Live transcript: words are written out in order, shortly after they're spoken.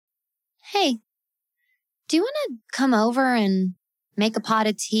Hey, do you want to come over and make a pot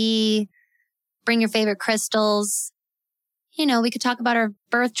of tea, bring your favorite crystals? You know, we could talk about our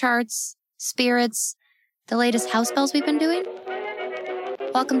birth charts, spirits, the latest house spells we've been doing.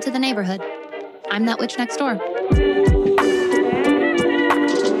 Welcome to the neighborhood. I'm that witch next door.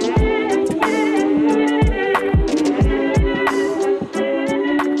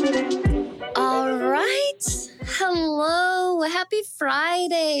 All right. Hello. Happy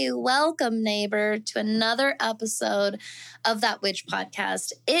Friday. Welcome, neighbor, to another episode of That Witch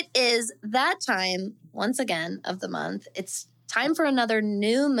Podcast. It is that time, once again, of the month. It's time for another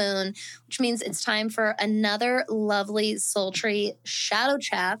new moon, which means it's time for another lovely, sultry shadow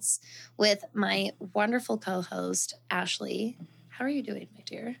chats with my wonderful co-host, Ashley. How are you doing, my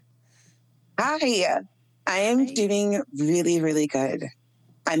dear? Hi. I am doing really, really good.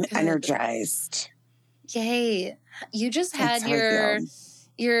 I'm energized. Yay. You just had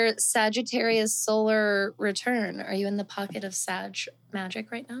your Sagittarius solar return. Are you in the pocket of Sag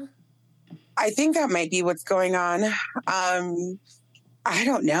magic right now? I think that might be what's going on. I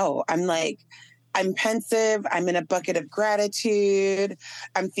don't know. I'm pensive. I'm in a bucket of gratitude.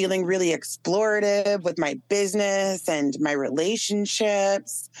 I'm feeling really explorative with my business and my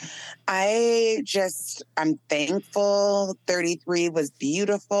relationships. I'm thankful. 33 was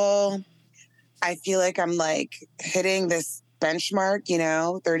beautiful. I feel like I'm hitting this benchmark,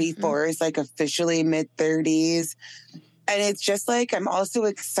 34 is officially mid-30s. And it's just I'm also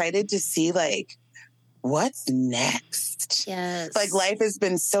excited to see what's next. Yes. Life has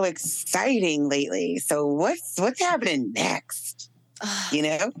been so exciting lately. So what's happening next?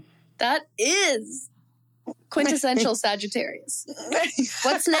 That is quintessential Sagittarius.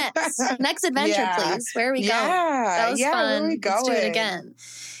 What's next? Next adventure, please. Where are we going? That was fun. Let's do it again.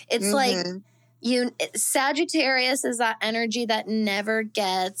 It's Sagittarius is that energy that never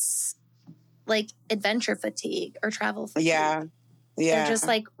gets adventure fatigue or travel fatigue. Yeah. They're just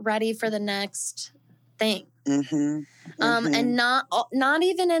ready for the next thing. And not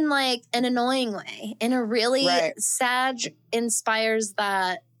even in an annoying way. In a really Sag inspires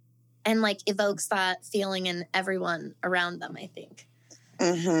that and evokes that feeling in everyone around them, I think.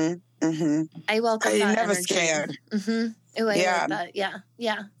 I welcome that never energy. Scared. Ooh, I like that.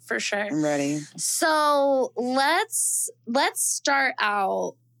 Yeah, for sure. I'm ready. So let's start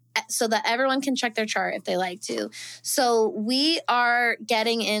out so that everyone can check their chart if they like to. So we are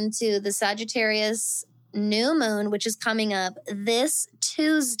getting into the Sagittarius new moon, which is coming up this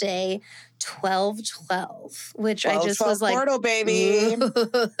Tuesday, 12/12, which I just was portal, baby.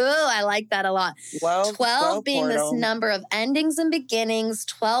 I like that a lot. 12 being portal. This number of endings and beginnings,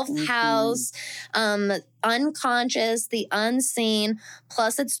 12th house, unconscious, the unseen,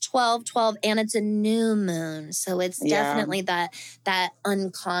 plus it's 12/12 and it's a new moon. So it's definitely that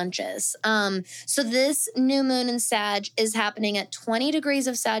unconscious. So this new moon in Sag is happening at 20 degrees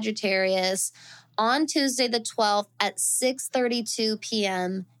of Sagittarius on Tuesday the 12th at 6:32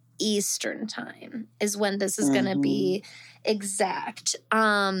 p.m. Eastern time is when this is going to be exact.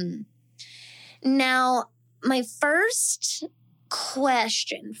 Now, my first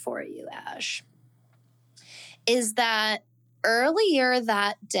question for you, Ash, is that earlier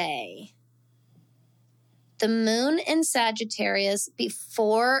that day, the moon in Sagittarius,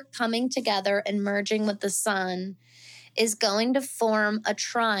 before coming together and merging with the sun, is going to form a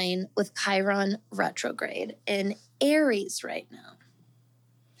trine with Chiron retrograde in Aries right now.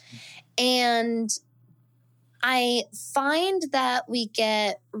 And I find that we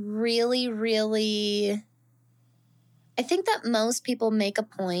get really, really, I think that most people make a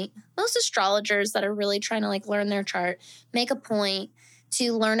point, most astrologers that are really trying to learn their chart, make a point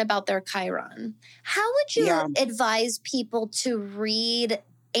to learn about their Chiron. How would you advise people to read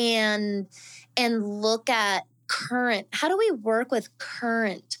and look at current, how do we work with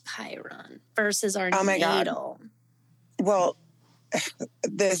current Chiron versus our natal? God. Well,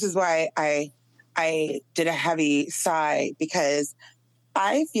 this is why I did a heavy sigh, because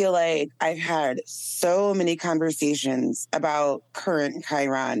I feel like I've had so many conversations about current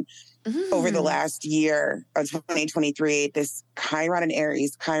Chiron over the last year of 2023. This Chiron in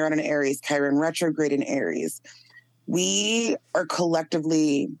Aries, Chiron retrograde in Aries. We are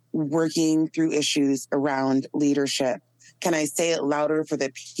collectively working through issues around leadership. Can I say it louder for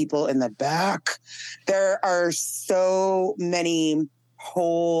the people in the back? There are so many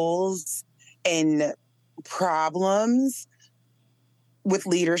holes and problems with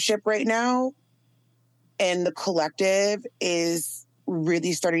leadership right now. And the collective is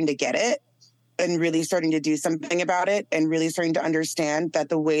really starting to get it and really starting to do something about it and really starting to understand that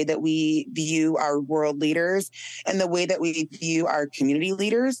the way that we view our world leaders and the way that we view our community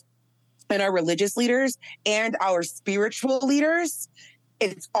leaders and our religious leaders and our spiritual leaders,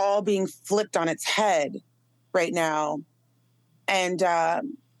 it's all being flipped on its head right now. And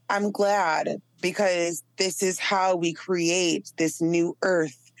I'm glad, because this is how we create this new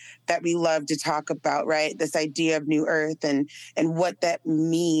earth that we love to talk about, right? This idea of new earth and what that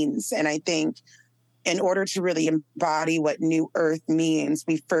means. And I think in order to really embody what new earth means,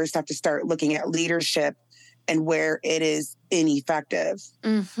 we first have to start looking at leadership and where it is ineffective.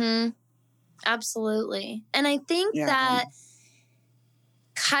 Mm-hmm. Absolutely. And I think that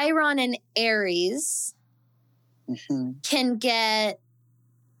Chiron and Aries can get,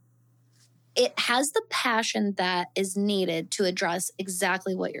 it has the passion that is needed to address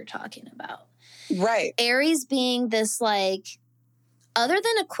exactly what you're talking about. Right. Aries being this, like, other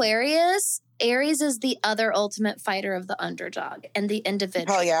than Aquarius, Aries is the other ultimate fighter of the underdog and the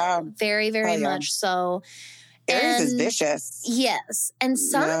individual. Oh, yeah. Very, very much so. Aries is vicious. Yes. And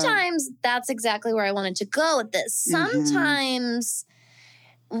sometimes that's exactly where I wanted to go with this. Sometimes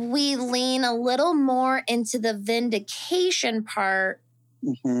we lean a little more into the vindication part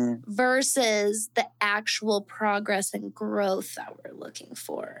versus the actual progress and growth that we're looking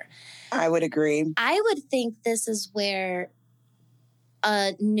for. I would agree. I would think this is where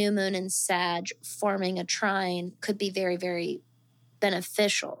a new moon in Sag forming a trine could be very, very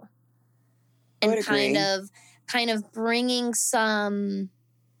beneficial. And kind of bringing some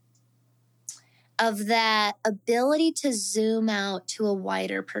of that ability to zoom out to a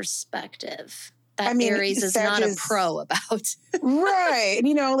wider perspective that Aries is not a pro about. Right.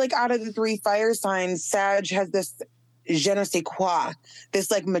 And, like, out of the 3 fire signs, Sag has this je ne sais quoi, this,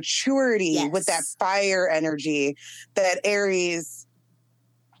 like, maturity with that fire energy that Aries...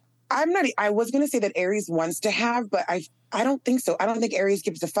 I was going to say that Aries wants to have, but I don't think so. I don't think Aries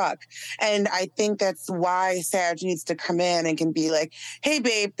gives a fuck. And I think that's why Sag needs to come in and can be like, hey,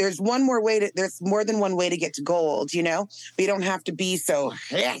 babe, there's more than one way to get to gold, but you don't have to be so.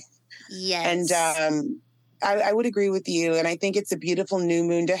 Yes. And I would agree with you. And I think it's a beautiful new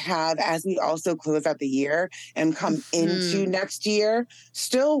moon to have as we also close out the year and come into next year,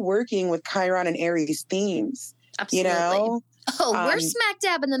 still working with Chiron and Aries themes. Absolutely. Oh, we're smack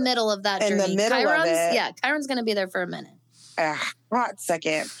dab in the middle of that journey. In the middle of it. Yeah, Chiron's going to be there for a minute. A hot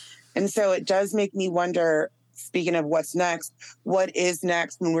second. And so it does make me wonder, speaking of what's next, what is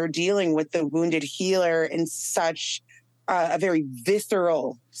next when we're dealing with the wounded healer in such a very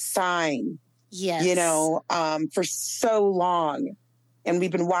visceral sign, for so long. And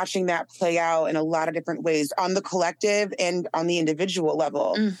we've been watching that play out in a lot of different ways on the collective and on the individual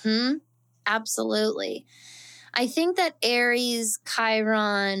level. Mm-hmm. Absolutely. I think that Aries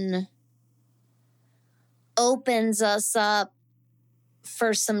Chiron opens us up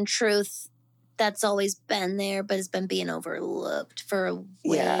for some truth that's always been there, but has been being overlooked for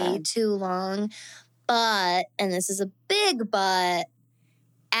way too long. But, and this is a big but,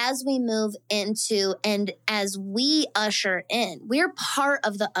 as we move into and as we usher in, we're part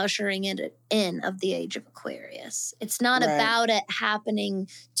of the ushering in of the age of Aquarius. It's not about it happening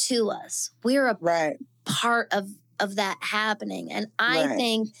to us. We're a part of that happening. And I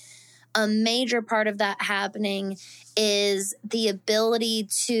think a major part of that happening is the ability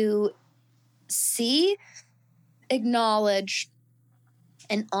to see, acknowledge,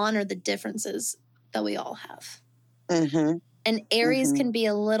 and honor the differences that we all have. And Aries can be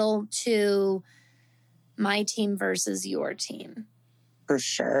a little too my team versus your team. For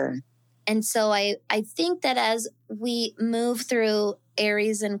sure. And so I think that as we move through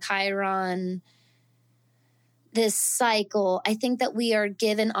Aries and Chiron, this cycle, I think that we are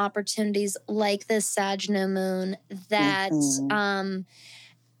given opportunities like this Sag new moon that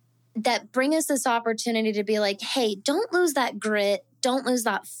that bring us this opportunity to be like, hey, don't lose that grit, don't lose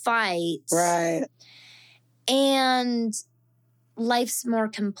that fight. Right. And life's more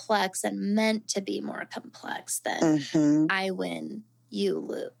complex and meant to be more complex than I win, you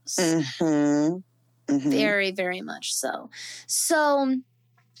lose. Very, very much so. So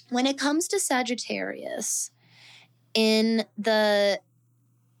when it comes to Sagittarius, in the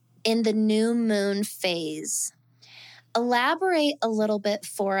new moon phase, elaborate a little bit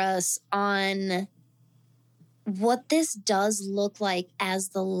for us on what this does look like as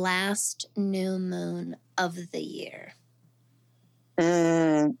the last new moon of the year.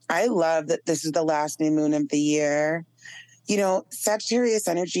 I love that this is the last new moon of the year. Sagittarius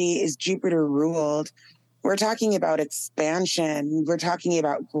energy is Jupiter ruled. We're talking about expansion. We're talking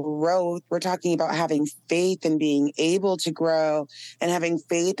about growth. We're talking about having faith and being able to grow and having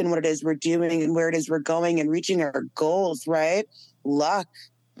faith in what it is we're doing and where it is we're going and reaching our goals, right? Luck,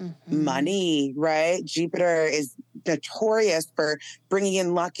 money, right? Jupiter is notorious for bringing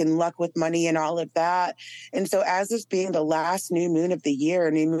in luck and luck with money and all of that. And so as this being the last new moon of the year,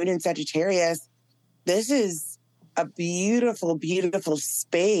 new moon in Sagittarius, this is a beautiful, beautiful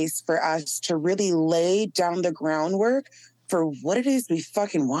space for us to really lay down the groundwork for what it is we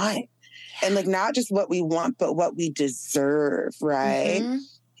fucking want. And like, not just what we want, but what we deserve, right?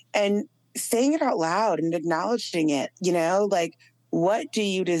 And saying it out loud and acknowledging it, you know, like, what do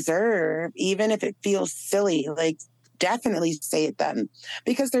you deserve? Even if it feels silly, like, definitely say it then.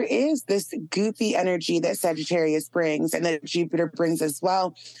 Because there is this goofy energy that Sagittarius brings and that Jupiter brings as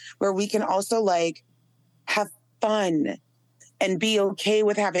well, where we can also like have fun and be okay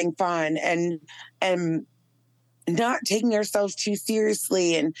with having fun and not taking ourselves too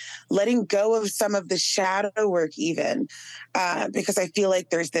seriously and letting go of some of the shadow work even. Because I feel like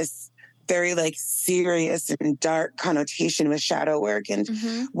there's this very like serious and dark connotation with shadow work. And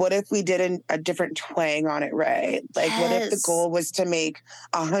what if we did a different twang on it, right? Like what if the goal was to make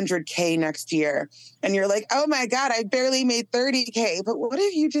 100K next year? And you're like, oh my God, I barely made 30K. But what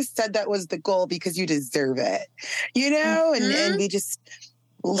if you just said that was the goal because you deserve it, you know? And we just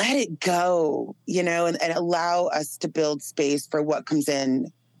let it go, you know, and allow us to build space for what comes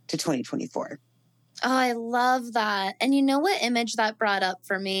in to 2024. Oh, I love that. And you know what image that brought up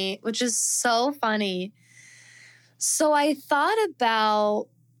for me, which is so funny. So I thought about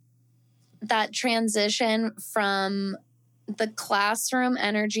that transition from the classroom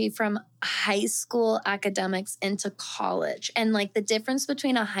energy from high school academics into college, and like the difference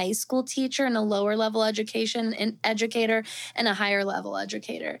between a high school teacher and a lower level educator and a higher level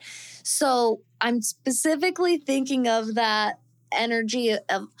educator. So I'm specifically thinking of that energy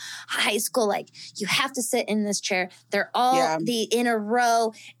of high school, like you have to sit in this chair. They're all in a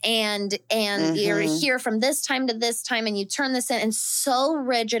row and you're here from this time to this time and you turn this in, and so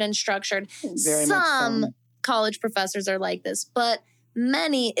rigid and structured. Very Some college professors are like this, but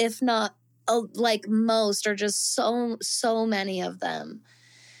many, if not like most, are just so many of them.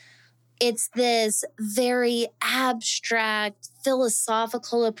 It's this very abstract,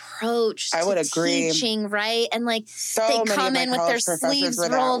 philosophical approach to teaching, right? And like they come in with their sleeves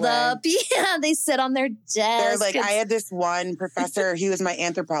rolled up. Yeah, they sit on their desk. They're like, I had this one professor, he was my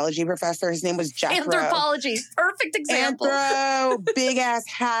anthropology professor. His name was Jethro. Anthropology, perfect example. Anthro, big ass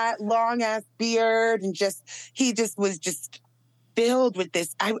hat, long ass beard, and he was filled with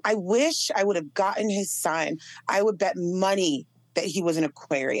this. I wish I would have gotten his sign. I would bet money that he was an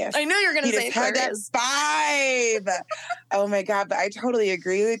Aquarius. I knew you were going to say Aquarius. Had that vibe. Oh my God. But I totally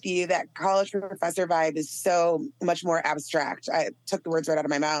agree with you that college professor vibe is so much more abstract. I took the words right out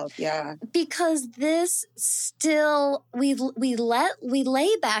of my mouth. Yeah. Because this still, we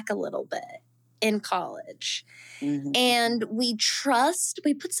lay back a little bit in college. And we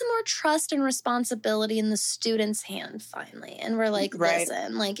put some more trust and responsibility in the student's hand finally. And we're like,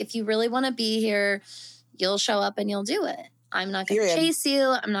 listen, like if you really want to be here, you'll show up and you'll do it. I'm not going to chase you.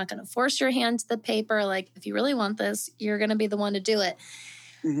 I'm not going to force your hand to the paper. Like, if you really want this, you're going to be the one to do it.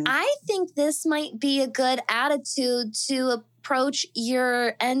 I think this might be a good attitude to approach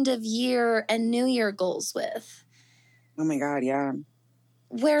your end of year and New Year goals with. Oh my God, yeah.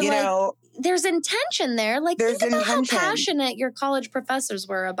 Where there's intention there. Like, think about how passionate your college professors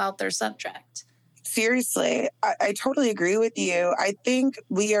were about their subject. Seriously, I totally agree with you. I think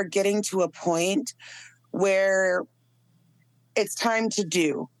we are getting to a point where it's time to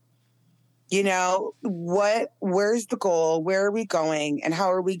do, you know, where's the goal? Where are we going? And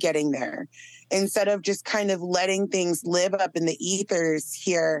how are we getting there? Instead of just kind of letting things live up in the ethers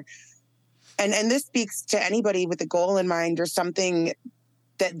here. And this speaks to anybody with a goal in mind or something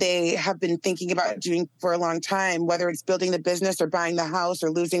that they have been thinking about doing for a long time, whether it's building the business or buying the house or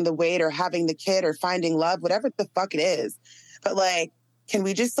losing the weight or having the kid or finding love, whatever the fuck it is. But like, can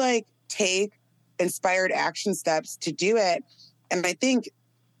we just like take inspired action steps to do it? And I think,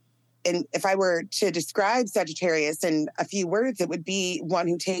 and if I were to describe Sagittarius in a few words, it would be one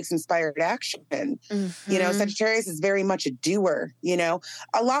who takes inspired action. You know, Sagittarius is very much a doer, you know,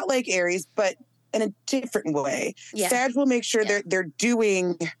 a lot like Aries, but in a different way. Sag will make sure they're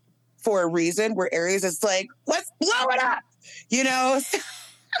doing for a reason, where Aries is like, let's blow it up, you know?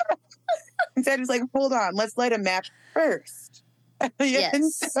 And Sag is like, hold on, let's light a match first.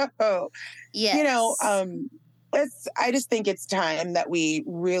 So, you know, I just think it's time that we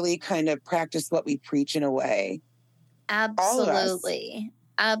really kind of practice what we preach in a way. Absolutely.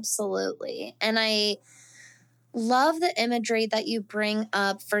 Absolutely. And I love the imagery that you bring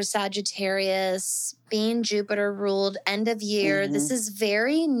up for Sagittarius being Jupiter ruled end of year. This is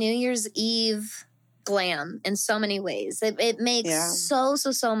very New Year's Eve glam in so many ways. It makes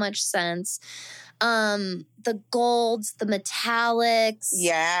so much sense. The golds, the metallics,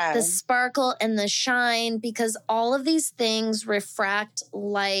 the sparkle and the shine, because all of these things refract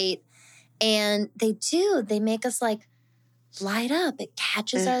light, and they make us like light up. It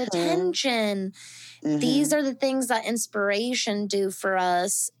catches our attention. These are the things that inspiration do for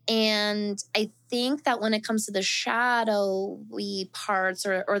us. And I think that when it comes to the shadowy parts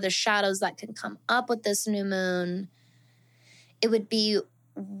or the shadows that can come up with this new moon, it would be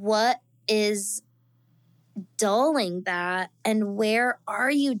what is dulling that, and where are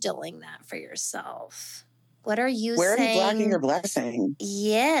you dulling that for yourself? What are you saying? Where are you blocking your blessing?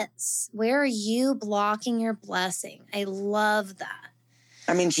 Yes. Where are you blocking your blessing? I love that.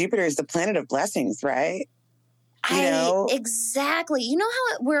 I mean, Jupiter is the planet of blessings, right? Exactly. You know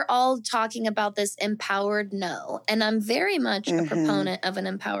how we're all talking about this empowered no, and I'm very much a proponent of an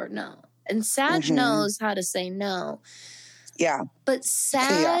empowered no. And Sag knows how to say no. Yeah. But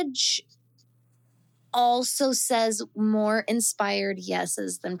Sag also says more inspired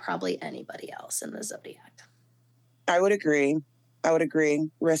yeses than probably anybody else in the zodiac. I would agree.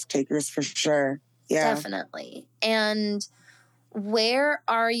 Risk takers for sure. Yeah. Definitely. And where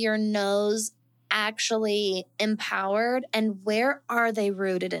are your no's actually empowered, and where are they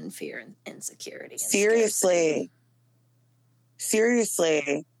rooted in fear and insecurity? And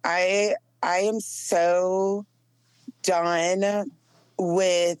Seriously. I am so done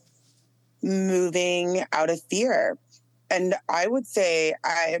with moving out of fear. And I would say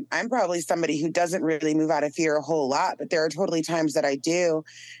I'm probably somebody who doesn't really move out of fear a whole lot, but there are totally times that I do.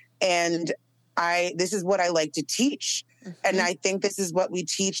 And this is what I like to teach. And I think this is what we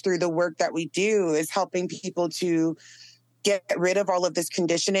teach through the work that we do, is helping people to get rid of all of this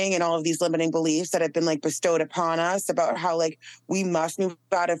conditioning and all of these limiting beliefs that have been like bestowed upon us about how like we must move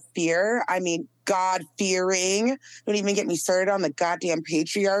out of fear. I mean, God fearing. Don't even get me started on the goddamn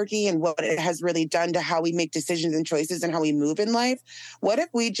patriarchy and what it has really done to how we make decisions and choices and how we move in life. What if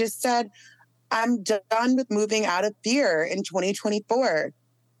we just said, I'm done with moving out of fear in 2024?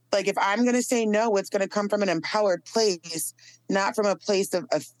 Like, if I'm going to say no, it's going to come from an empowered place, not from a place of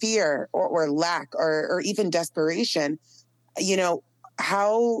fear or lack or even desperation. You know,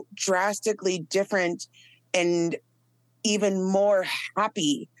 how drastically different and even more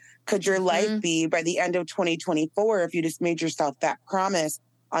happy could your life be by the end of 2024 if you just made yourself that promise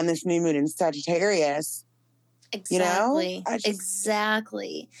on this new moon in Sagittarius? Exactly. You know?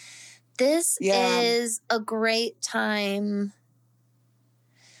 Exactly. This is a great time.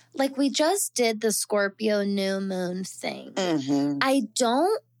 Like, we just did the Scorpio new moon thing. I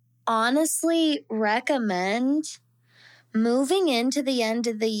don't honestly recommend moving into the end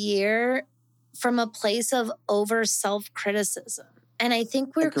of the year from a place of over self-criticism. And I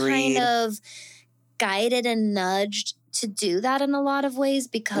think we're kind of guided and nudged to do that in a lot of ways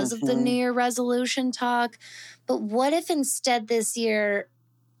because of the New Year resolution talk. But what if instead this year,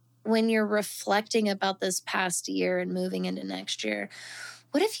 when you're reflecting about this past year and moving into next year,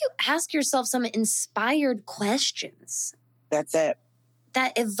 what if you ask yourself some inspired questions? That's it.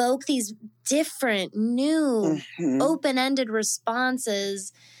 That evoke these different, new, open-ended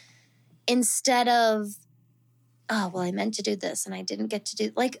responses instead of, oh, well, I meant to do this and I didn't get to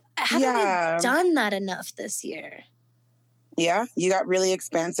do. Like, haven't we done that enough this year? Yeah, you got really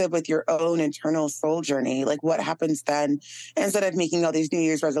expansive with your own internal soul journey. Like, what happens then? Instead of making all these New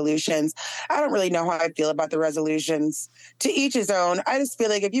Year's resolutions, I don't really know how I feel about the resolutions. To each his own. I just feel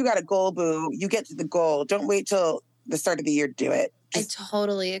like if you got a goal, boo, you get to the goal. Don't wait till the start of the year to do it. Just I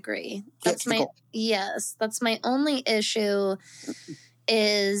totally agree. That's my only issue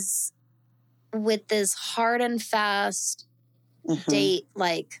is with this hard and fast date,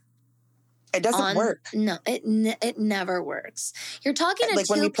 like, it doesn't work. No, it never works. You're talking to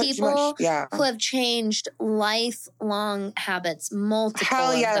two people who have changed lifelong habits,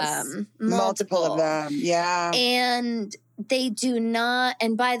 multiple of them. Yeah. And they do not,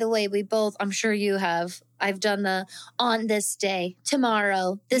 and by the way, we both, I'm sure you have, I've done the on this day,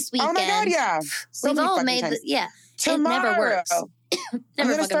 tomorrow, this weekend. Oh my God, yeah. We've all made tomorrow. It never works. I'm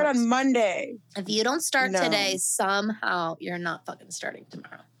going to start on Monday. If you don't start today, somehow you're not fucking starting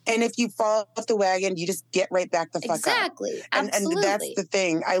tomorrow. And if you fall off the wagon, you just get right back the fuck up. Exactly. Absolutely. And that's the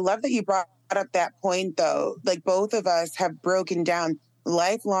thing. I love that you brought up that point, though. Like, both of us have broken down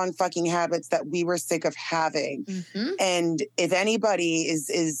lifelong fucking habits that we were sick of having. And if anybody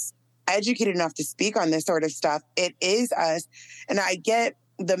is educated enough to speak on this sort of stuff, it is us. And I get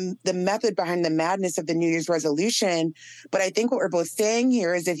the method behind the madness of the New Year's resolution. But I think what we're both saying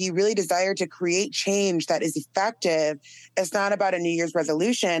here is if you really desire to create change that is effective, it's not about a New Year's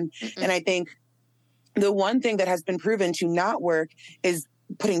resolution. And I think the one thing that has been proven to not work is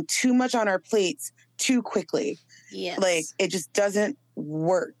putting too much on our plates too quickly. Yes. Like, it just doesn't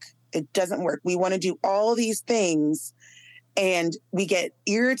work. It doesn't work. We want to do all these things and we get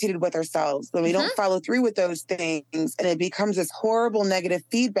irritated with ourselves when we don't follow through with those things. And it becomes this horrible negative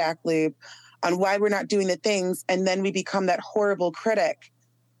feedback loop on why we're not doing the things. And then we become that horrible critic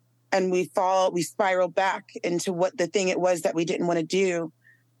and we spiral back into what the thing it was that we didn't want to do.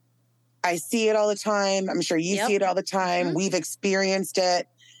 I see it all the time. I'm sure you see it all the time. We've experienced it.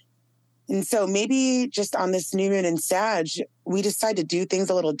 And so maybe just on this new moon in Sag, we decide to do things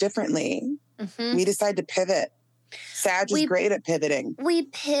a little differently. We decide to pivot. Sag is great at pivoting. We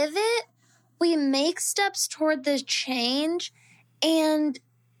pivot, we make steps toward the change, and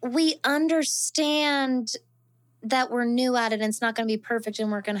we understand that we're new at it and it's not going to be perfect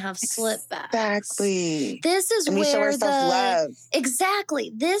and we're going to have slip backs. Exactly. This is and where we show ourselves love.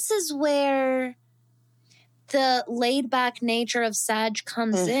 Exactly. This is where the laid back nature of Sag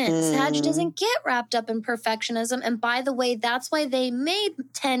comes in. Sag doesn't get wrapped up in perfectionism. And by the way, that's why they made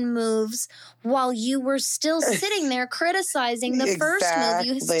 10 moves while you were still sitting there criticizing the first move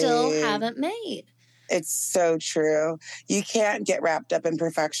you still haven't made. It's so true. You can't get wrapped up in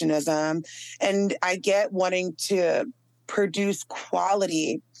perfectionism. And I get wanting to produce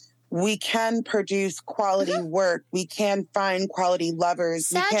quality. We can produce quality work. We can find quality lovers.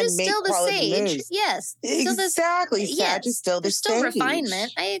 Sag we can is make still the quality sage. moves. Yes. Exactly. Sag is still the There's still sage.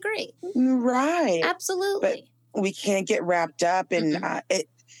 refinement. I agree. Right. Absolutely. But we can't get wrapped up in it.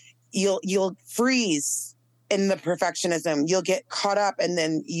 You'll freeze in the perfectionism. You'll get caught up and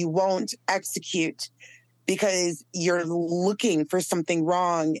then you won't execute because you're looking for something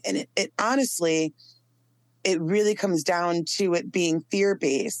wrong. And it honestly, it really comes down to it being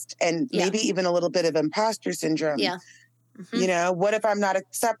fear-based and maybe even a little bit of imposter syndrome. Yeah. You know, what if I'm not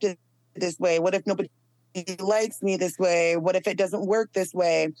accepted this way? What if nobody likes me this way? What if it doesn't work this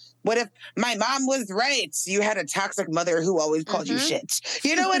way? What if my mom was right? You had a toxic mother who always called you shit.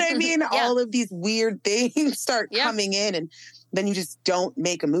 You know what I mean? All of these weird things start coming in and then you just don't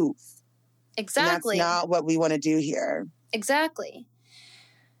make a move. Exactly. And that's not what we want to do here. Exactly.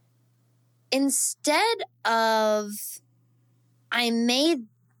 Instead of I made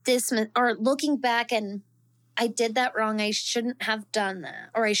this, or looking back and I did that wrong, I shouldn't have done that,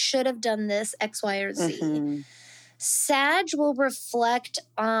 or I should have done this, X, Y, or Z. Sag will reflect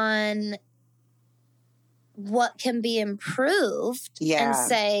on what can be improved and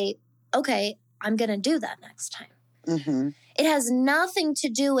say, okay, I'm going to do that next time. It has nothing to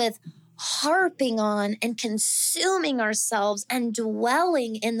do with harping on and consuming ourselves and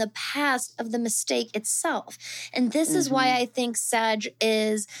dwelling in the past of the mistake itself. And this is why I think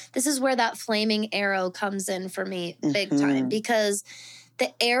this is where that flaming arrow comes in for me big time, because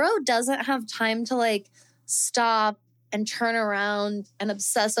the arrow doesn't have time to like stop and turn around and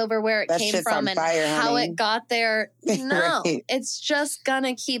obsess over where it came from and how it got there. No, it's just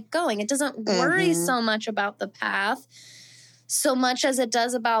gonna keep going. It doesn't worry so much about the path so much as it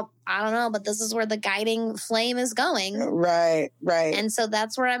does about, I don't know, but this is where the guiding flame is going. Right. And so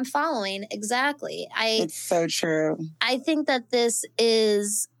that's where I'm following. Exactly. It's so true. I think that this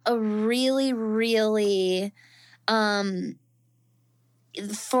is a really, really, for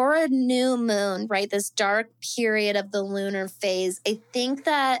a new moon, right? This dark period of the lunar phase, I think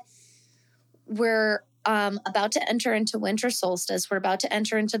that we're about to enter into winter solstice. We're about to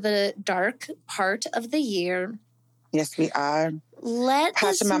enter into the dark part of the year. Yes, we are. Let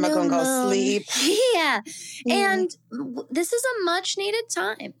Pastor Mama gonna go sleep. Yeah. And this is a much needed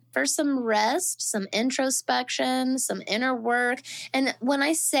time for some rest, some introspection, some inner work. And when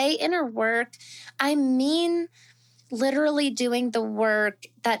I say inner work, I mean literally doing the work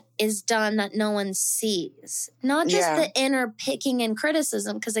that is done that no one sees. Not just the inner picking and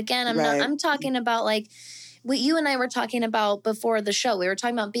criticism. Because again, I'm talking about like what you and I were talking about before the show. We were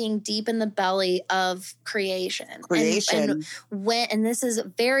talking about being deep in the belly of creation. And this is a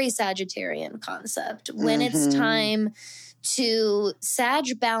very Sagittarian concept. When it's time to,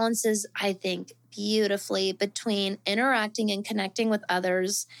 Sag balances, I think, beautifully between interacting and connecting with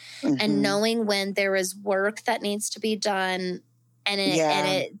others and knowing when there is work that needs to be done, and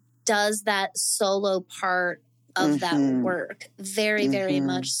it does that solo part of that work very, very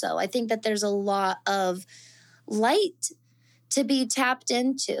much so. I think that there's a lot of light to be tapped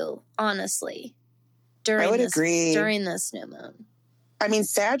into, honestly, during this new moon. I mean,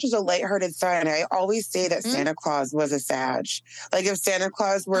 Sag is a lighthearted sign. I always say that Santa Claus was a Sag. Like if Santa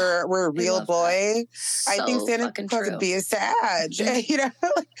Claus were a real boy, I think Santa Claus would be a Sag. You know,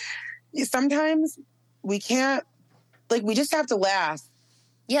 sometimes we can't, like we just have to laugh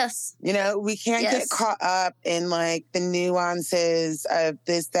Yes. You know, we can't get caught up in like the nuances of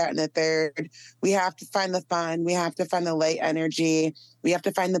this, that, and the third. We have to find the fun. We have to find the light energy. We have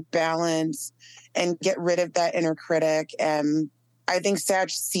to find the balance and get rid of that inner critic. And I think Sag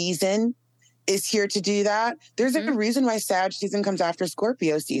season is here to do that. There's a reason why Sag season comes after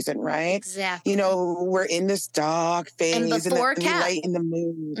Scorpio season, right? Exactly. You know, we're in this dark phase and before then we lighten the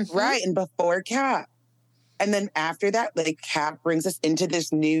mood, right? And before Cap. And then after that, like Cap brings us into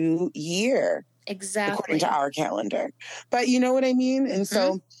this new year. Exactly. According to our calendar. But you know what I mean? And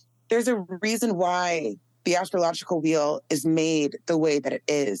so there's a reason why the astrological wheel is made the way that it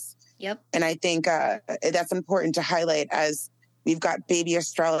is. Yep. And I think that's important to highlight as we've got baby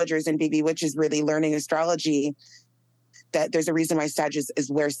astrologers and baby witches really learning astrology, that there's a reason why Sag is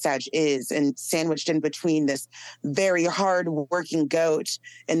where Sag is, and sandwiched in between this very hard working goat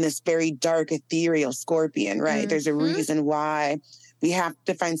and this very dark ethereal scorpion, right? There's a reason why we have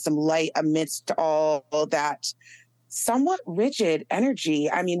to find some light amidst all that somewhat rigid energy.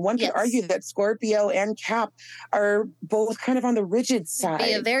 I mean, one could argue that Scorpio and Cap are both kind of on the rigid side.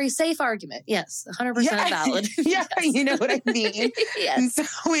 Be a very safe argument. Yes, 100% valid. Yeah, you know what I mean? Yes. And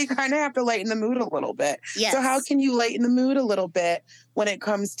so we kind of have to lighten the mood a little bit. Yes. So how can you lighten the mood a little bit when it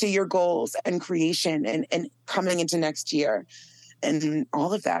comes to your goals and creation and coming into next year and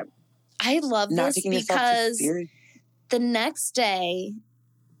all of that? I love this because the next day,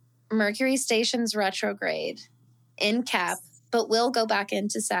 Mercury stations retrograde in Cap, but will go back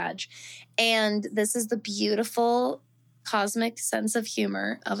into Sag. And this is the beautiful cosmic sense of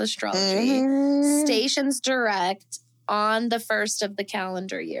humor of astrology. Stations direct on the 1st of the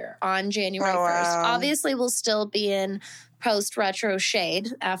calendar year, on January 1st. Obviously, we'll still be in post-retro shade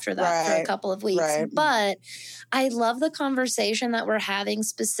after that for a couple of weeks. But I love the conversation that we're having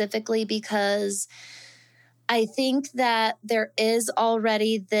specifically because I think that there is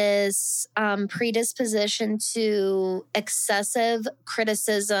already this predisposition to excessive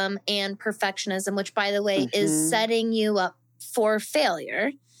criticism and perfectionism, which, by the way, is setting you up for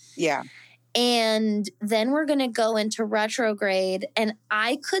failure. Yeah. And then we're going to go into retrograde. And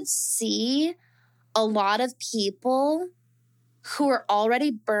I could see a lot of people who are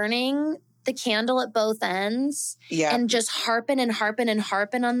already burning the candle at both ends and just harping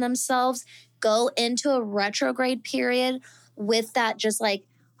on themselves, go into a retrograde period with that just like,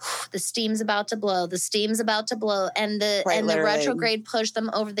 the steam's about to blow, and the retrograde pushed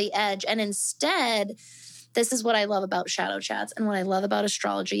them over the edge. And instead, this is what I love about shadow chats and what I love about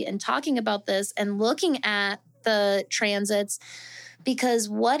astrology and talking about this and looking at the transits. Because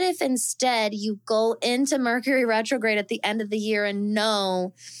what if instead you go into Mercury retrograde at the end of the year and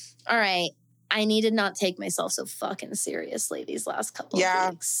know, all right, I need to not take myself so fucking seriously these last couple of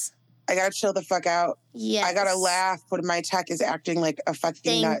weeks. I gotta chill the fuck out. Yes. I gotta laugh when my tech is acting like a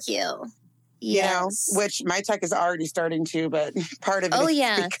fucking nut. Thank you. Yes. You know, which my tech is already starting to, but part of it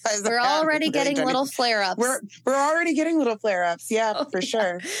is because we're already getting little flare-ups. We're already getting little flare-ups. Yeah, for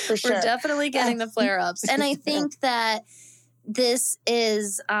sure. For sure. We're definitely getting the flare-ups. And I think that this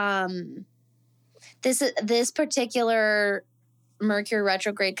is this particular Mercury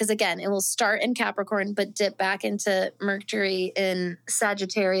retrograde, because again, it will start in Capricorn, but dip back into Mercury in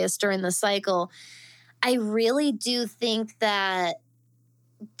Sagittarius during the cycle. I really do think that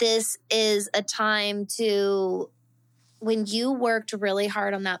this is a time to, when you worked really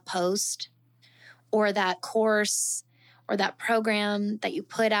hard on that post or that course or that program that you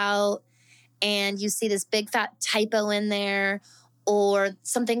put out and you see this big fat typo in there, or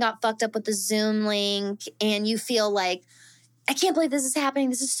something got fucked up with the Zoom link and you feel like, I can't believe this is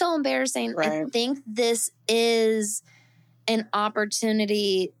happening. This is so embarrassing. Right. I think this is an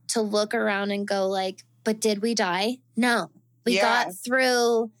opportunity to look around and go like, but did we die? No. We got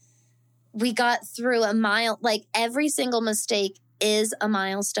through a mile. Like every single mistake is a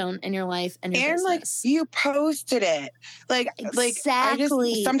milestone in your life and your business. Like you posted it. I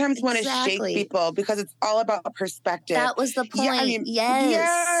just sometimes want to shake people because it's all about perspective. That was the point. Yeah,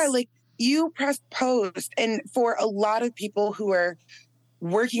 I mean, like you press post, and for a lot of people who are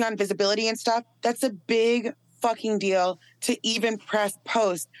working on visibility and stuff, that's a big fucking deal to even press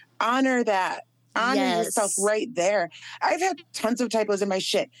post. Honor that. Honor yourself right there. I've had tons of typos in my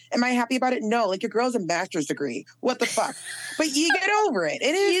shit. Am I happy about it? No. Like, your girl's a master's degree. What the fuck? But you get over it.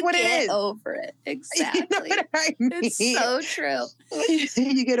 It is what it is. You get over it. Exactly. You know what I mean? It's so true.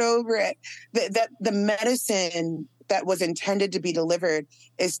 You get over it. The medicine that was intended to be delivered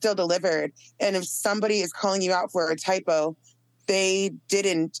is still delivered. And if somebody is calling you out for a typo, they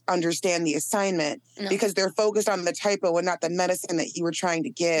didn't understand the assignment because they're focused on the typo and not the medicine that you were trying to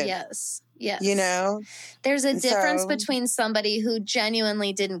give. Yes. Yes. You know? There's a difference between somebody who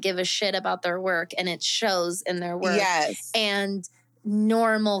genuinely didn't give a shit about their work and it shows in their work. Yes. And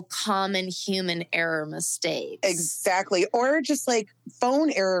normal, common human error mistakes. Exactly. Or just like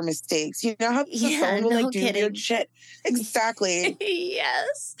phone error mistakes. You know how the phone will do weird shit? Exactly.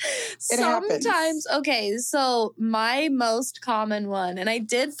 Yes. It happens. Sometimes, okay, so my most common one, and I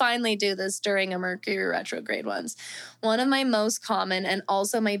did finally do this during a Mercury retrograde once. One of my most common and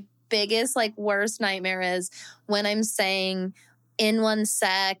also my biggest, like, worst nightmare is when I'm saying in one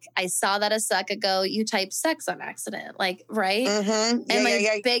sec, I saw that a sec ago, you type sex on accident, like, right? Mm-hmm. And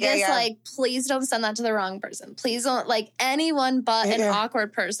my biggest, like, please don't send that to the wrong person. Please don't, like, anyone but an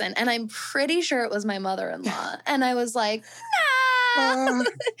awkward person. And I'm pretty sure it was my mother-in-law. And I was like, nah.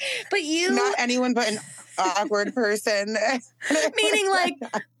 But you... Not anyone but an awkward person. Meaning, like,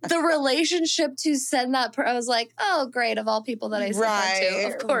 the relationship to send that... I was like, oh, great, of all people that I sent that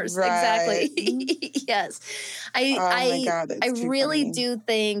to. Of course, exactly. Yes. my God, I really do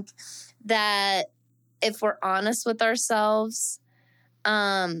think that if we're honest with ourselves,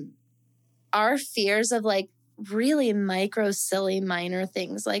 our fears of, like, really micro, silly, minor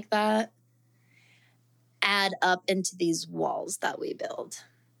things like that add up into these walls that we build.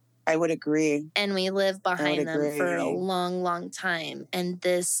 I would agree. And we live behind them for a long, long time. And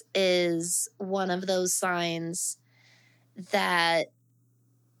this is one of those signs that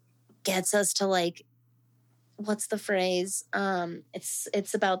gets us to, like, what's the phrase?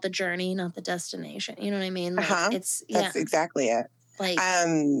 It's about the journey, not the destination. You know what I mean? Like, that's exactly it. Like,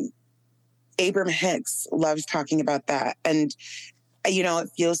 Abram Hicks loves talking about that. And, you know, it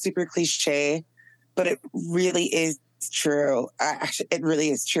feels super cliche, but it really is true. Actually, it really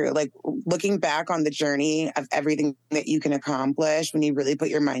is true. Like, looking back on the journey of everything that you can accomplish when you really put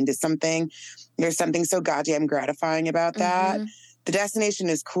your mind to something, there's something so goddamn gratifying about that. Mm-hmm. The destination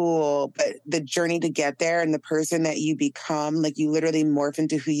is cool, but the journey to get there and the person that you become, like, you literally morph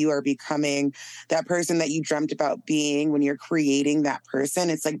into who you are becoming, that person that you dreamt about being when you're creating that person.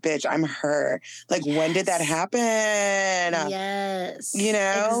 It's like, bitch, I'm her. Like, when did that happen? Yes. You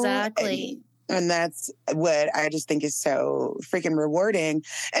know? Exactly. And that's what I just think is so freaking rewarding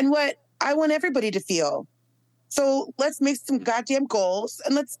and what I want everybody to feel. So let's make some goddamn goals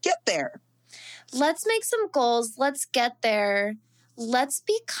and let's get there. Let's make some goals. Let's get there. Let's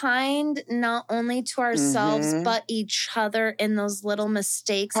be kind not only to ourselves, but each other in those little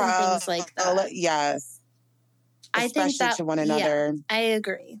mistakes and things like that. Yes. I think that to one another. Yeah, I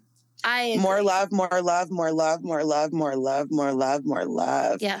agree. More love, more love, more love, more love, more love, more love, more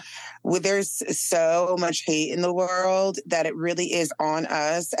love. Yeah. There's so much hate in the world that it really is on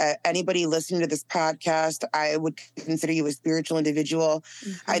us. Anybody listening to this podcast, I would consider you a spiritual individual.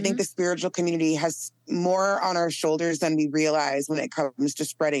 I think the spiritual community has more on our shoulders than we realize when it comes to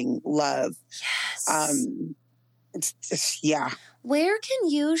spreading love. Yes. It's just, yeah. Where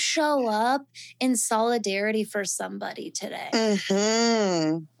can you show up in solidarity for somebody today?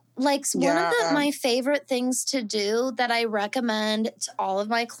 Mm-hmm. Like, one of my favorite things to do that I recommend to all of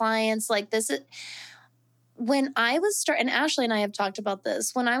my clients, like, this is when I was and Ashley and I have talked about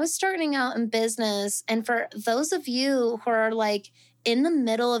this, when I was starting out in business, and for those of you who are, like, in the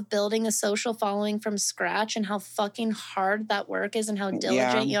middle of building a social following from scratch and how fucking hard that work is and how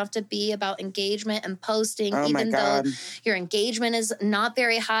diligent you have to be about engagement and posting, even though your engagement is not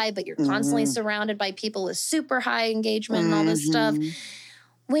very high, but you're constantly surrounded by people with super high engagement and all this stuff.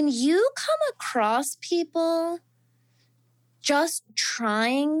 When you come across people just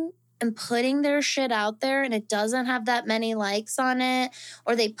trying and putting their shit out there and it doesn't have that many likes on it,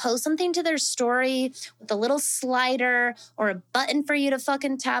 or they post something to their story with a little slider or a button for you to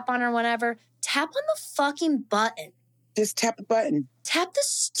fucking tap on or whatever, tap on the fucking button. Just tap the button. Tap the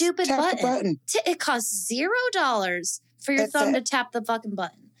stupid button. It costs $0 for your thumb to tap the fucking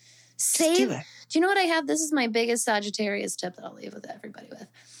button. Save. Do you know what I have? This is my biggest Sagittarius tip that I'll leave with everybody with.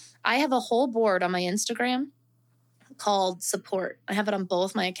 I have a whole board on my Instagram called support. I have it on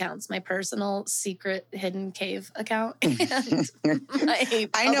both my accounts, my personal secret hidden cave account and my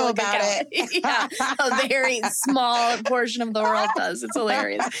I know about account. Yeah, a very small portion of the world does. It's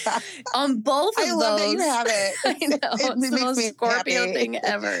hilarious. On both of those. I love that you have it. I know. It's the most Scorpio thing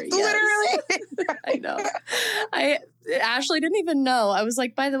ever. Literally. Yes. I know. Ashley didn't even know. I was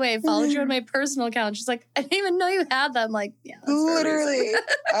like, by the way, I followed you on my personal account. She's like, I didn't even know you had that. I'm like, yeah. Literally.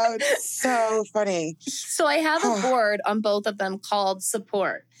 Oh, it's so funny. So I have a board on both of them called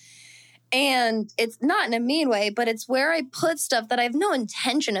support. And it's not in a mean way, but it's where I put stuff that I have no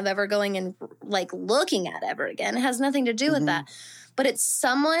intention of ever going and, like, looking at ever again. It has nothing to do with that. But it's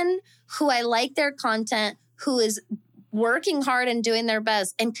someone who I like their content, who is working hard and doing their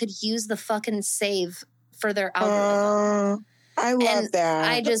best and could use the fucking save for their algorithm. I love that.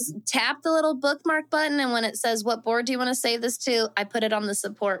 I just tap the little bookmark button, and when it says, what board do you want to save this to? I put it on the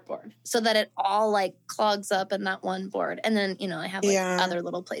support board so that it all like clogs up in that one board. And then, I have like other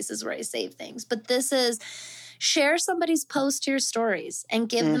little places where I save things. But this is share somebody's post to your stories and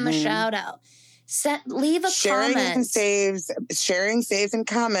give them a shout out. Leave a comment. Sharing saves and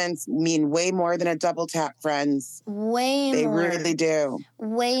comments mean way more than a double tap, friends. They more. They really do.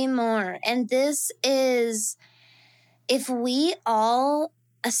 Way more. And this is, if we all,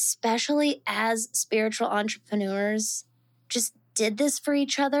 especially as spiritual entrepreneurs, just did this for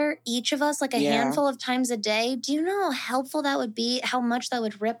each other, each of us, like a handful of times a day, do you know how helpful that would be? How much that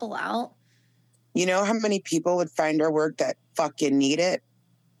would ripple out? You know how many people would find our work that fucking need it?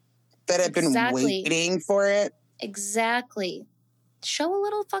 That have been waiting for it. Exactly. Show a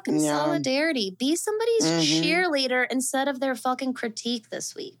little fucking solidarity. Be somebody's cheerleader instead of their fucking critique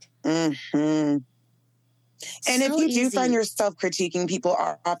this week. And if you do find yourself critiquing people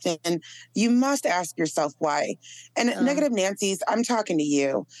often, you must ask yourself why. And Negative Nancy's, I'm talking to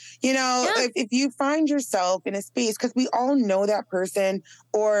you. If you find yourself in a space, because we all know that person,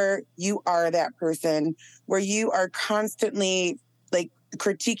 or you are that person, where you are constantly like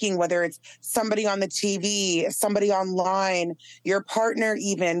critiquing, whether it's somebody on the TV, somebody online, your partner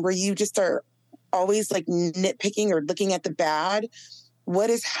even, where you just are always like nitpicking or looking at the bad. What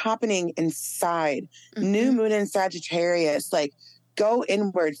is happening inside? New moon in Sagittarius, like go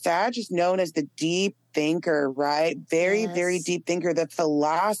inward. Sag is known as the deep thinker, right? Very, very deep thinker, the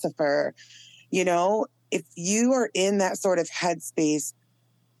philosopher. If you are in that sort of headspace,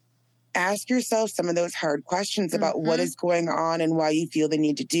 ask yourself some of those hard questions about what is going on and why you feel the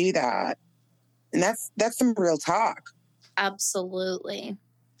need to do that. And that's some real talk. Absolutely.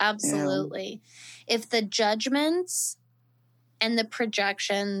 Absolutely. If the judgments and the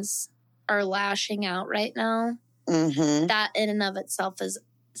projections are lashing out right now, that in and of itself is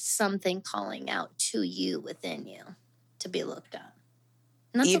something calling out to you within you to be looked at.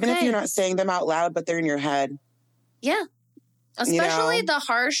 Even if you're not saying them out loud, but they're in your head. Yeah. Especially the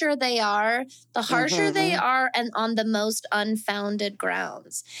harsher they are, and on the most unfounded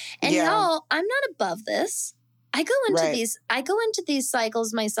grounds. And y'all, I'm not above this. I go into these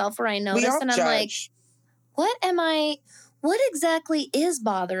cycles myself where I notice and I'm like, what exactly is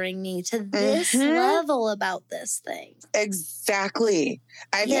bothering me to this level about this thing? Exactly.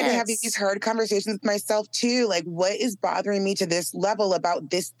 I've had to have these hard conversations with myself too. Like, what is bothering me to this level about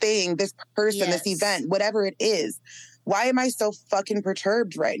this thing, this person, this event, whatever it is? Why am I so fucking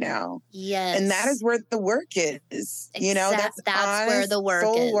perturbed right now? Yes. And that is where the work is. That's where the work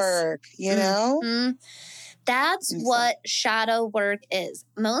soul is. Work, That's what shadow work is.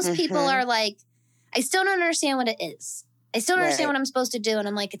 Most people are like, I still don't understand what it is. I still don't understand what I'm supposed to do. And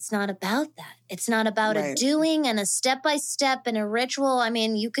I'm like, it's not about that. It's not about a doing and a step-by-step and a ritual. I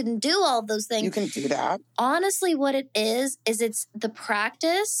mean, you can do all those things. You can do that. Honestly, what it is it's the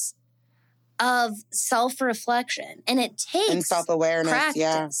practice of self-reflection. And it takes and self-awareness,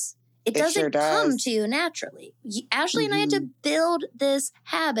 practice. It doesn't come to you naturally. Ashley and I had to build this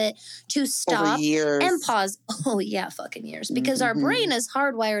habit to stop and pause. Oh, yeah, fucking years. Because our brain is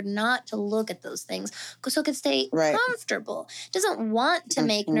hardwired not to look at those things so it can stay comfortable. It doesn't want to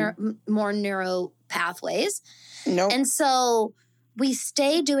make more neuro pathways. Nope. And so we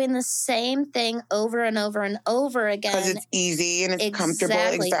stay doing the same thing over and over and over again. Because it's easy and it's comfortable.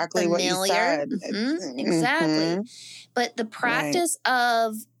 Exactly what you said. Exactly. But the practice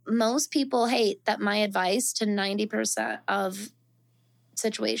of... Most people hate that my advice to 90% of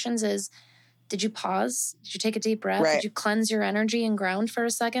situations is, did you pause? Did you take a deep breath? Did you cleanse your energy and ground for a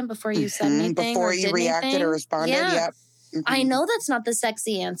second before you said anything? Before you reacted or responded? Yeah. I know that's not the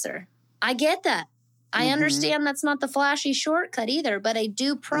sexy answer. I get that. I understand that's not the flashy shortcut either, but I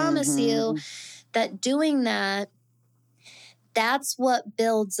do promise you that doing that, that's what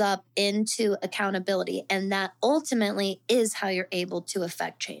builds up into accountability. And that ultimately is how you're able to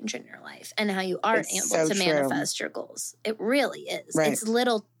affect change in your life and how you are able to manifest your goals. It really is. It's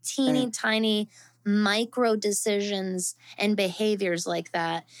little teeny tiny micro decisions and behaviors like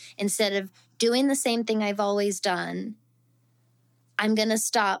that. Instead of doing the same thing I've always done, I'm going to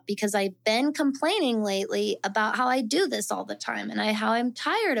stop because I've been complaining lately about how I do this all the time and how I'm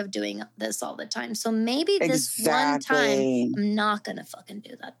tired of doing this all the time. So maybe this one time I'm not going to fucking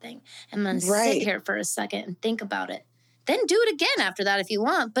do that thing. I'm going to sit here for a second and think about it. Then do it again after that if you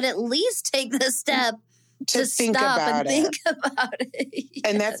want, but at least take the step to think stop about and think about it. Yes.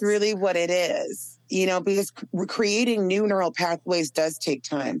 And that's really what it is. because creating new neural pathways does take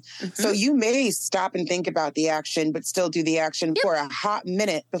time. So you may stop and think about the action, but still do the action for a hot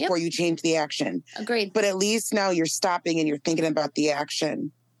minute before you change the action. Agreed. But at least now you're stopping and you're thinking about the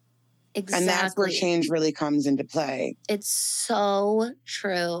action. Exactly. And that's where change really comes into play. It's so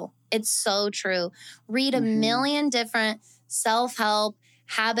true. It's so true. Read a million different self-help,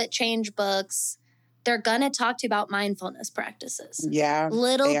 habit change books. They're going to talk to you about mindfulness practices. Yeah.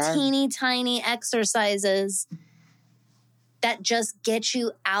 Little teeny tiny exercises that just get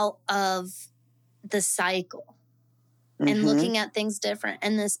you out of the cycle and looking at things different.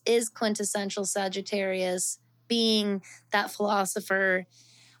 And this is quintessential Sagittarius, being that philosopher,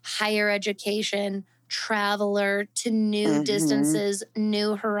 higher education, traveler to new distances,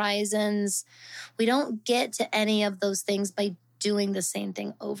 new horizons. We don't get to any of those things by doing the same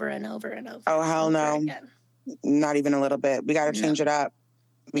thing over and over and over. Oh, hell no. Again. Not even a little bit. We got to change it up.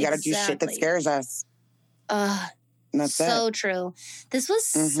 We got to do shit that scares us. That's so true. This was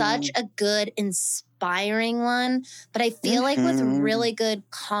such a good, inspiring one, but I feel like with really good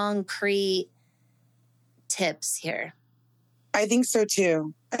concrete tips here. I think so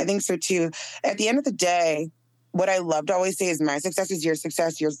too. At the end of the day, what I love to always say is my success is your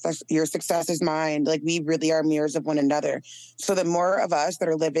success. Your success is mine. Like, we really are mirrors of one another. So the more of us that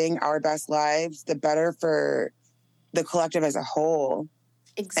are living our best lives, the better for the collective as a whole.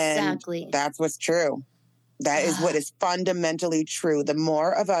 Exactly. And that's what's true. That is what is fundamentally true. The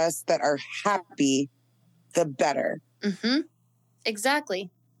more of us that are happy, the better.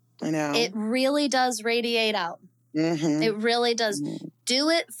 Exactly. I know. It really does radiate out. It really does. Do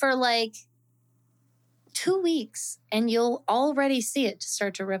it for like 2 weeks and you'll already see it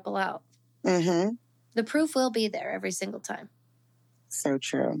start to ripple out. The proof will be there every single time. So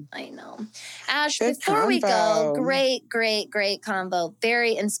true. I know. Ash, Good before we go, convo. great convo.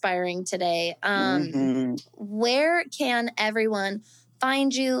 Very inspiring today. Where can everyone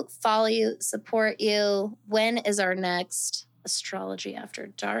find you, follow you, support you? When is our next Astrology After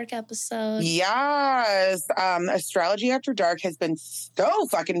Dark episode? Yes. Astrology After Dark has been so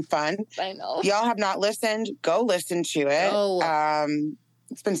fucking fun. I know. If y'all have not listened, go listen to it.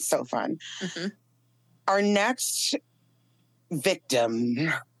 It's been so fun. Our next victim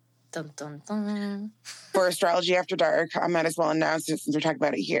for Astrology After Dark, I might as well announce it since we're talking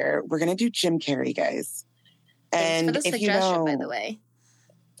about it here. We're going to do Jim Carrey, guys. Thanks for the suggestion, by the way.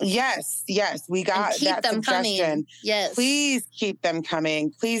 Yes, we got that suggestion. Coming. Yes. Please keep them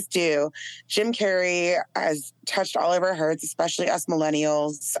coming. Please do. Jim Carrey has touched all of our hearts, especially us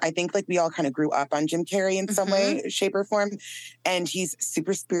millennials. I think like we all kind of grew up on Jim Carrey in some way, shape, or form. And he's a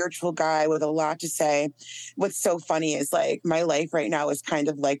super spiritual guy with a lot to say. What's so funny is like my life right now is kind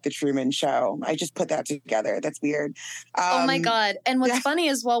of like the Truman Show. I just put that together. That's weird. Oh my God. And what's funny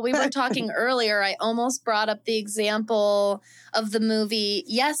is while we were talking earlier, I almost brought up the example of the movie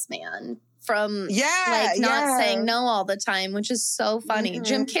Yes Man from not saying no all the time, which is so funny.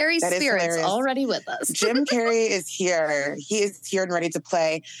 Jim Carrey's spirit's already with us. Jim Carrey is here. He is here and ready to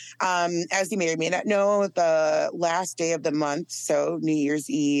play. As you may or may not know, the last day of the month, so New Year's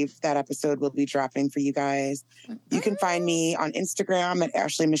Eve, that episode will be dropping for you guys. You can find me on Instagram at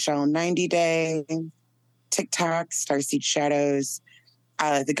Ashley Michelle 90 Day, TikTok, Starseed Shadows.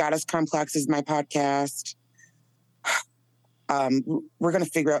 The Goddess Complex is my podcast. We're going to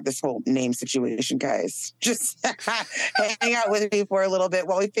figure out this whole name situation, guys. Just hang out with me for a little bit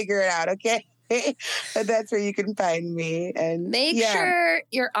while we figure it out, okay? And that's where you can find me. And make sure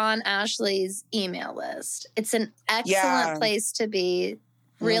you're on Ashley's email list. It's an excellent place to be,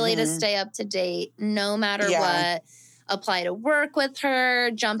 really to stay up to date, no matter what. Apply to work with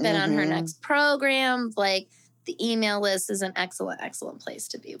her, jump in on her next program. Like, the email list is an excellent place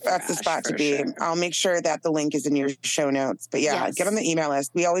to be. That's the spot to be. Sure. I'll make sure that the link is in your show notes. But get on the email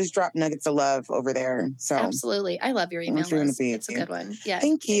list. We always drop nuggets of love over there. So absolutely. I love your email list. It's a good one. Yeah.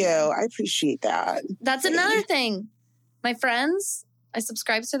 Thank you. I appreciate that. That's another thing. My friends, I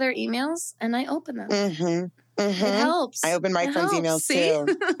subscribe to their emails and I open them. It helps. I open my friends' emails too.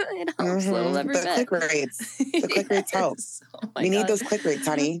 It helps a little every bit. The click rates. The click rates help. We need those click rates,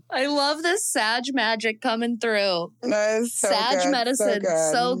 honey. I love this Sag magic coming through. Sag medicine.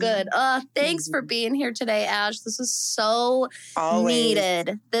 So good. Thanks for being here today, Ash. This was so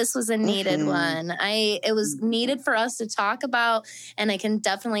needed. This was a needed one. It was needed for us to talk about, and I can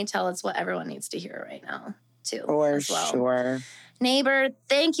definitely tell it's what everyone needs to hear right now, too. For sure. Neighbor,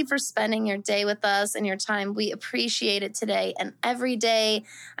 thank you for spending your day with us and your time. We appreciate it today and every day.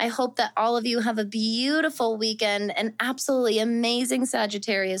 I hope that all of you have a beautiful weekend, an absolutely amazing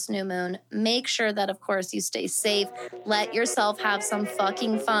Sagittarius new moon. Make sure that, of course, you stay safe. Let yourself have some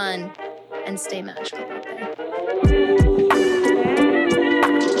fucking fun. and stay magical out there.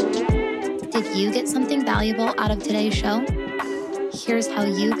 Did you get something valuable out of today's show? Here's how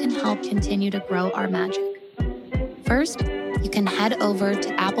you can help continue to grow our magic. First, you can head over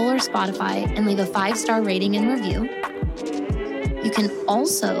to Apple or Spotify and leave a 5-star rating and review. You can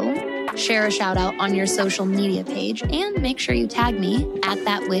also share a shout out on your social media page and make sure you tag me at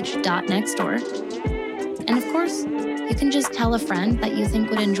thatwitch.nextdoor. And of course, you can just tell a friend that you think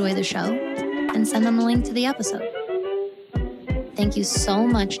would enjoy the show and send them a link to the episode. Thank you so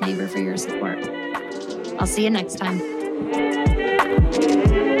much, neighbor, for your support. I'll see you next time.